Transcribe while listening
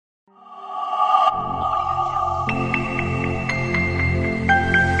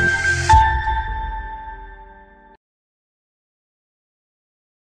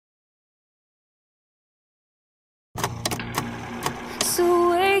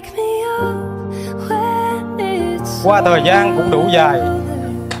Qua thời gian cũng đủ dài,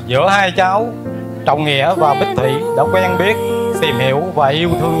 giữa hai cháu Trọng, Nghĩa và Bích Thủy đã quen biết, tìm hiểu và yêu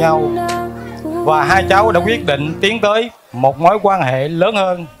thương nhau. Và hai cháu đã quyết định tiến tới một mối quan hệ lớn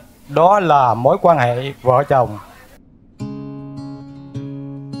hơn, đó là mối quan hệ vợ chồng.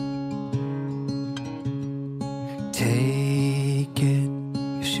 Take it,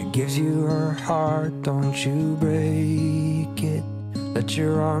 if she gives you her heart, don't you break it. Let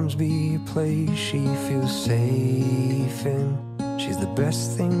your arms be a place she feels safe in. She's the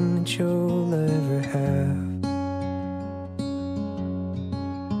best thing that you'll ever have.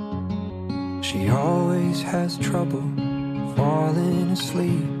 She always has trouble falling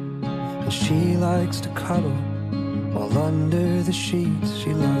asleep, and she likes to cuddle while under the sheets.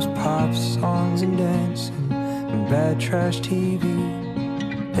 She loves pop songs and dancing and bad trash TV.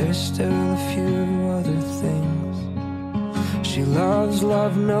 There's still a few other things. She loves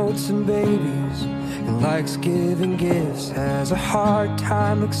love notes and babies and likes giving gifts. Has a hard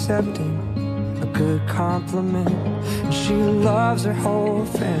time accepting a good compliment. And she loves her whole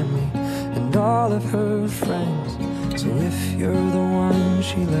family and all of her friends. So if you're the one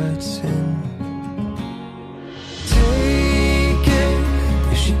she lets in, take it.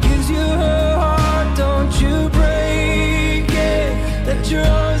 If she gives you her heart, don't you break it. Let your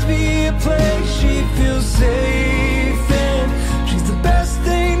arms be a place she feels safe in. She's the best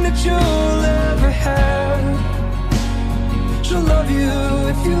thing that you'll ever have. She'll love you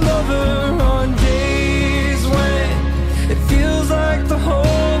if you love her on days when it feels like the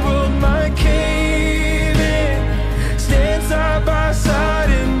whole world might cave in. Stand side by side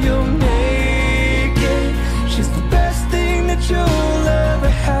and you'll make it. She's the best thing that you'll ever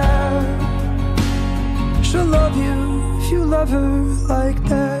have. She'll love you if you love her like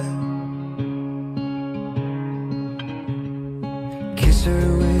that. Kiss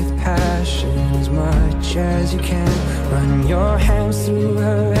her with passion as much as you can. Run your hands through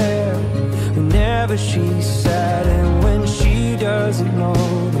her hair whenever she's sad, and when she doesn't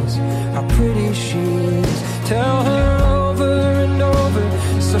notice how pretty she is, tell her over and over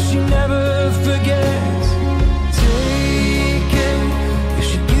so she never forgets. Take it. If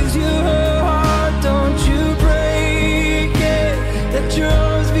she gives you her heart, don't you break it. Let your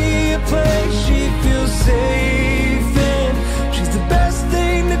arms be a place she feels safe in. She's the best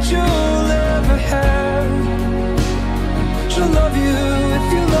thing that you'll ever have. She'll love you if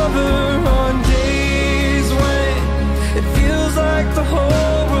you love her on days when it feels like the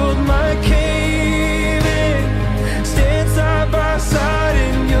whole world might cave in. Stand side by side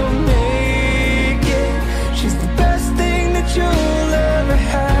and you'll make it. She's the best thing that you'll ever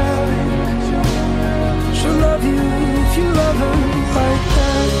have. She'll love you if you love her like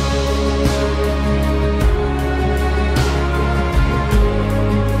that.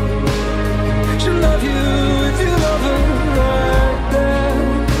 She'll love you if you love her like that.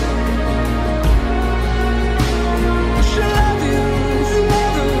 She'll love you if you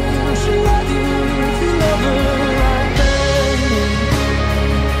love her. She'll love you if you love her like that.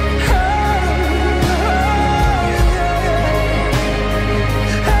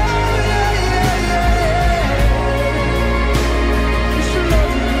 She'll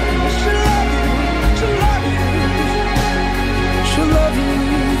love you, she'll love you, she'll love you. She'll love you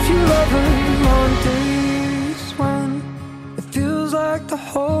if you love her on days when it feels like the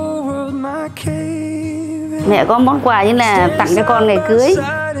whole world might cave in. Mẹ có món quà như là tặng cho con ngày cưới.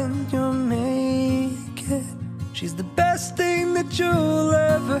 She's the best thing that you'll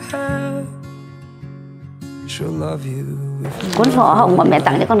ever have. She'll love you if you Cuốn sổ hồng mà mẹ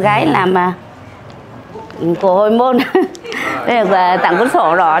tặng cho con gái làm của hồi môn. Đây là tặng cuốn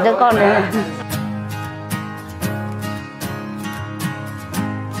sổ đỏ cho con.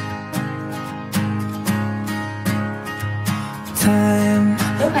 time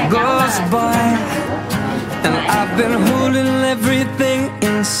goes by and I've been holding everything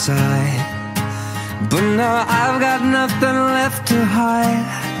inside, but now I've got nothing left to hide.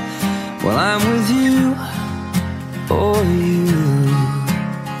 Well, I'm with you, oh you,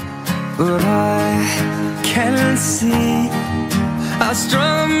 but I can't see how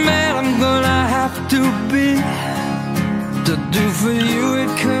strong a man I'm gonna have to be to do for you. It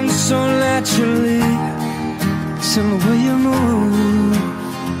comes so naturally, it's in the way you move,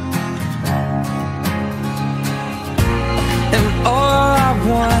 and all I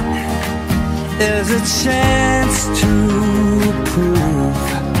want is a chance to prove.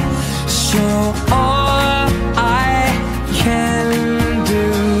 So all I can do,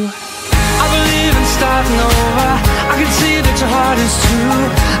 I believe in starting over. I can see that your heart is true.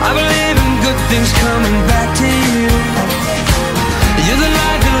 I believe in good things coming back to you. You're the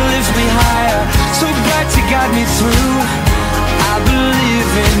light that lifts me higher, so bright together. got me through. I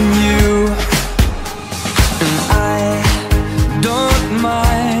believe in you, and I don't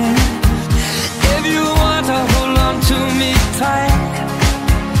mind if you want to hold on to me tight.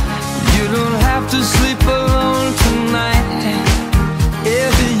 You don't have to sleep alone tonight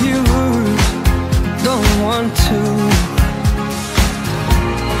if you don't want to.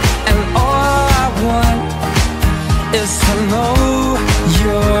 And all I want is to know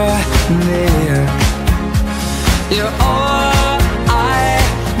you're near. You're all I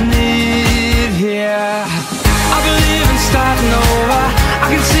need here. I believe in starting over. I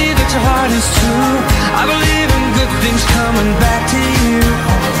can see that your heart is true. I believe in good things coming back to you.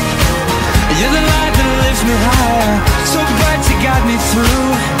 You're the light that lifts me higher, so bright you got me through.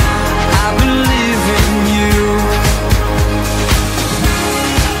 I believe in you.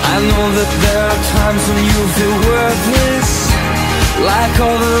 I know that there are times when you feel worthless, like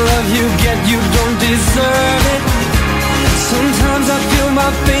all the love you get, you don't deserve it. Sometimes I feel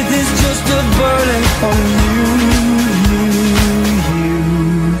my faith is just a burden on you.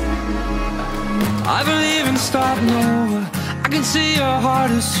 I believe in starting over. I can see your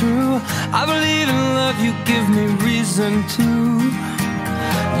heart is true. I believe in love, you give me reason to.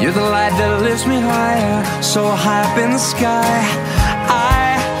 You're the light that lifts me higher, so high up in the sky.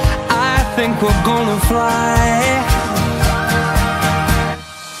 I think we're gonna fly.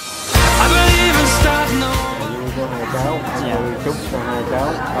 I believe in starting over. Cho hai cháu, ông Tư chúc cho hai cháu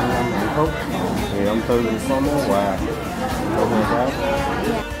ăn năm hạnh phúc. Thì ông Tư có món quà cho hai cháu.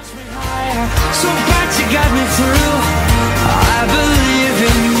 So bright you got me through. I believe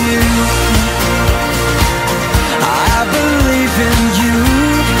in you. I believe in you.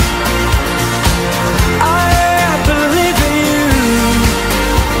 I believe in you.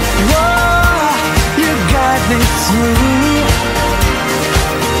 Whoa, you got me through.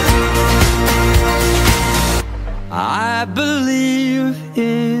 I believe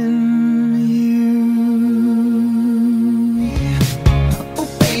in you. Oh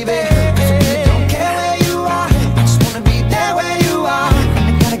baby, I really don't care where you are. I just wanna be there where you are. And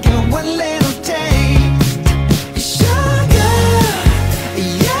I gotta get one little taste. Sugar,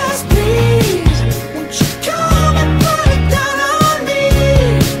 yes please. Won't you come and put it down on me?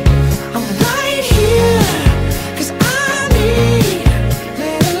 I'm right here, 'cause I need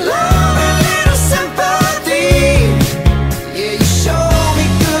little love and little sympathy. Yeah, you show me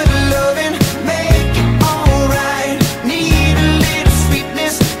good loving, make it alright. Need a little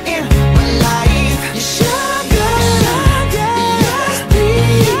sweetness in my life. You sugar, yes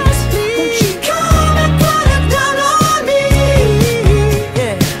please. Won't you come and put it down on me?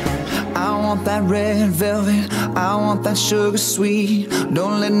 Yeah, I want that red velvet, I want that sugar sweet.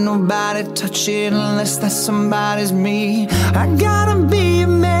 Don't let nobody touch it unless that somebody's me. I gotta be a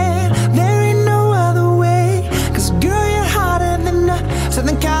man, there ain't no other way. 'Cause girl, you're hotter than a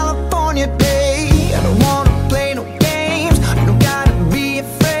Southern California day. I don't wanna play no games, you don't gotta be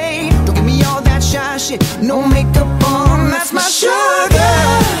afraid. Don't give me all that shy shit, no makeup on, that's my sugar.